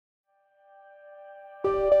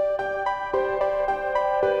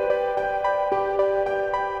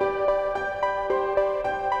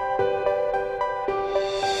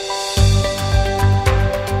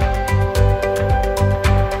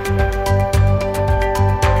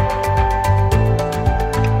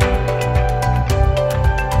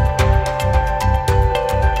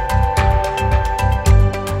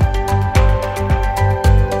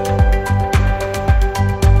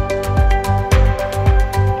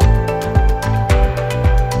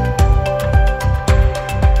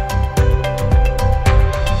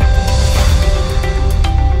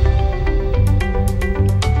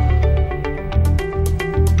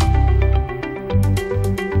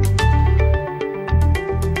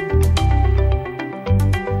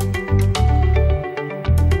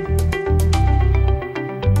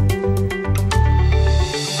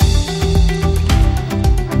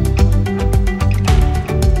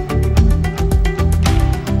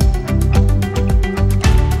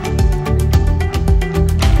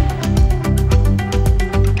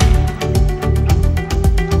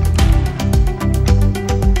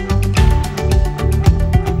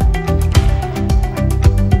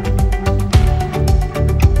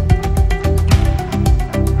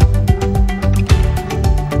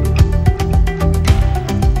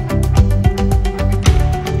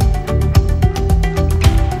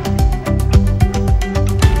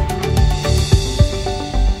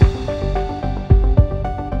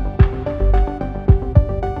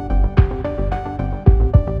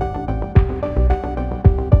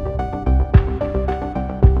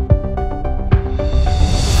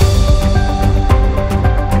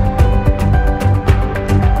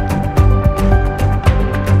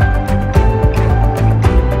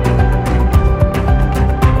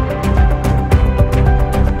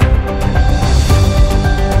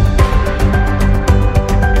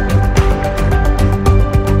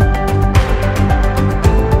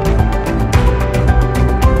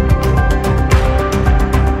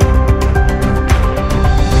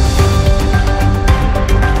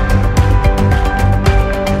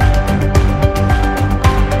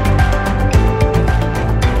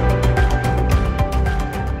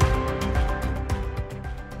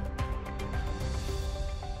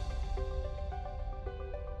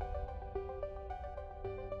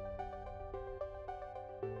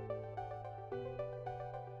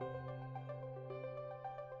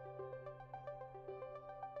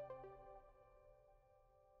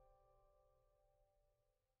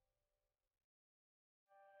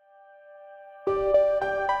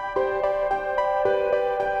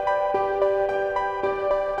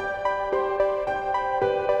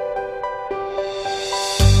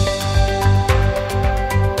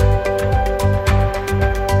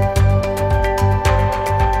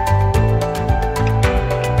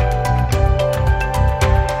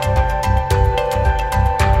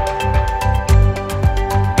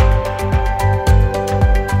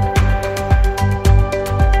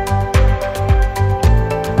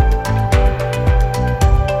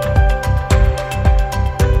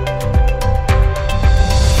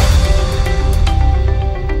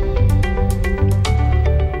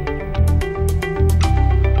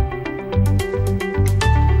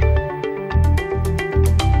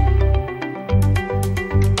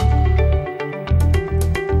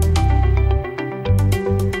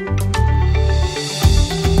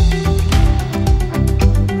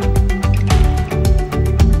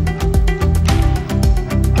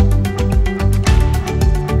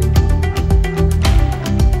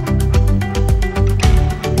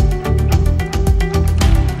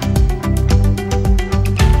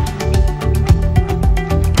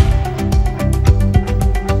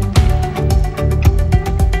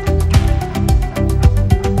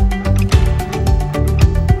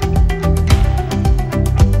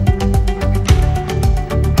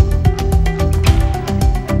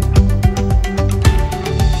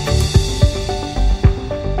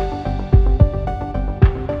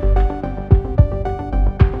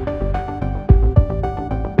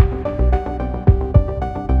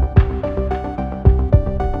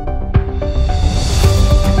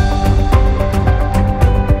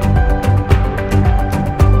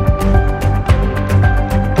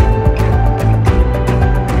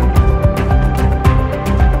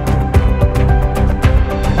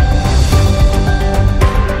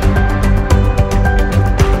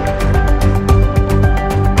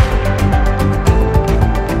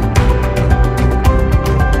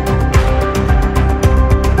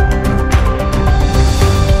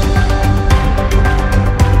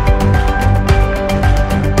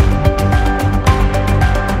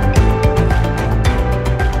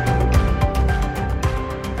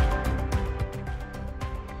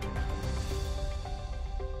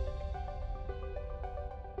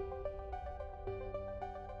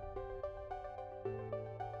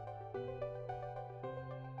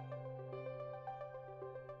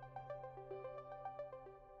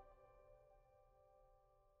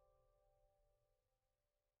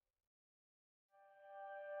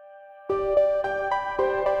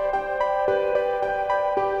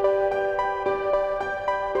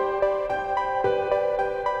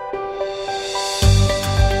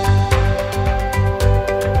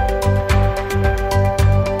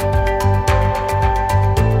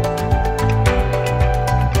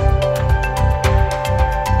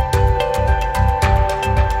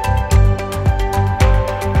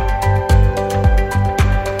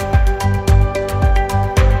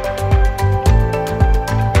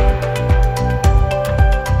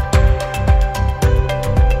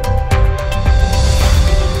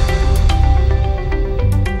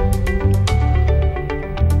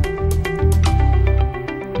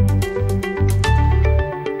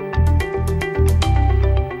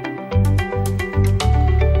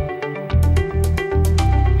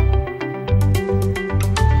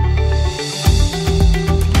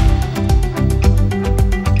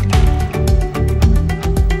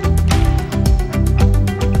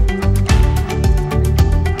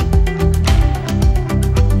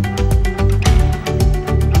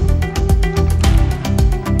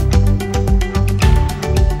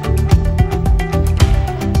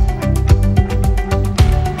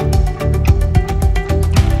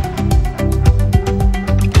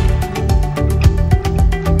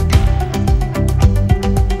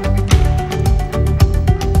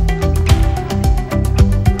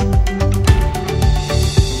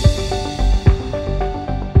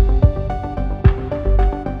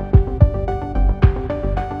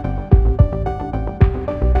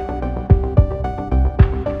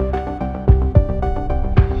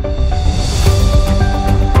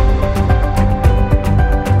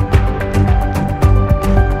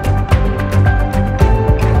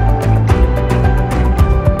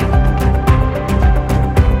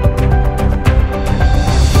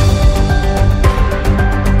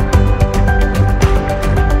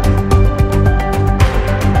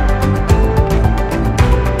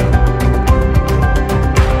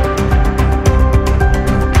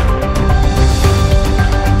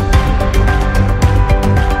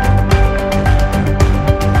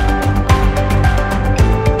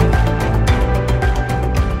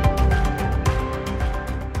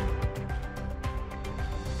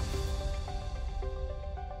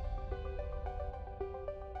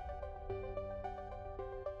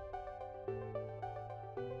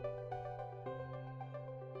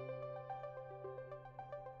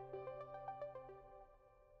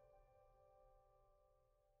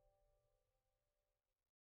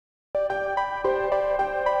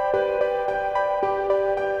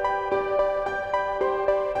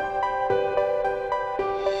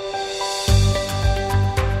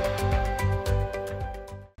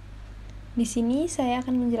Di sini saya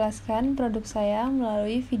akan menjelaskan produk saya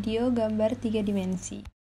melalui video gambar 3 dimensi.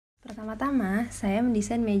 Pertama-tama, saya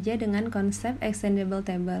mendesain meja dengan konsep extendable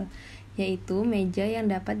table, yaitu meja yang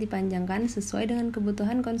dapat dipanjangkan sesuai dengan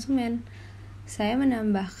kebutuhan konsumen. Saya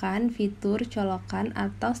menambahkan fitur colokan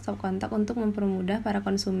atau stop kontak untuk mempermudah para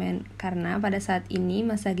konsumen, karena pada saat ini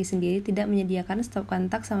Masagi sendiri tidak menyediakan stop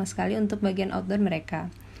kontak sama sekali untuk bagian outdoor mereka.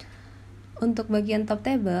 Untuk bagian top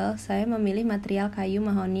table, saya memilih material kayu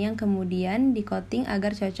mahoni yang kemudian di-coating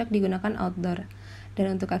agar cocok digunakan outdoor.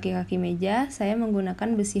 Dan untuk kaki-kaki meja, saya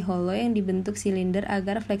menggunakan besi hollow yang dibentuk silinder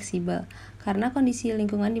agar fleksibel, karena kondisi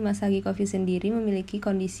lingkungan di Masagi Kopi sendiri memiliki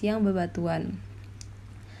kondisi yang bebatuan.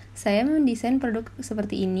 Saya mendesain produk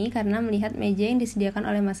seperti ini karena melihat meja yang disediakan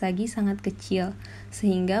oleh Masagi sangat kecil,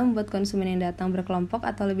 sehingga membuat konsumen yang datang berkelompok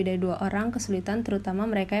atau lebih dari 2 orang kesulitan, terutama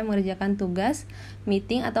mereka yang mengerjakan tugas,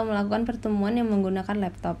 meeting, atau melakukan pertemuan yang menggunakan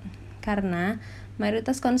laptop. Karena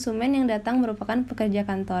mayoritas konsumen yang datang merupakan pekerja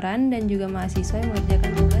kantoran dan juga mahasiswa yang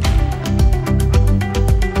mengerjakan tugas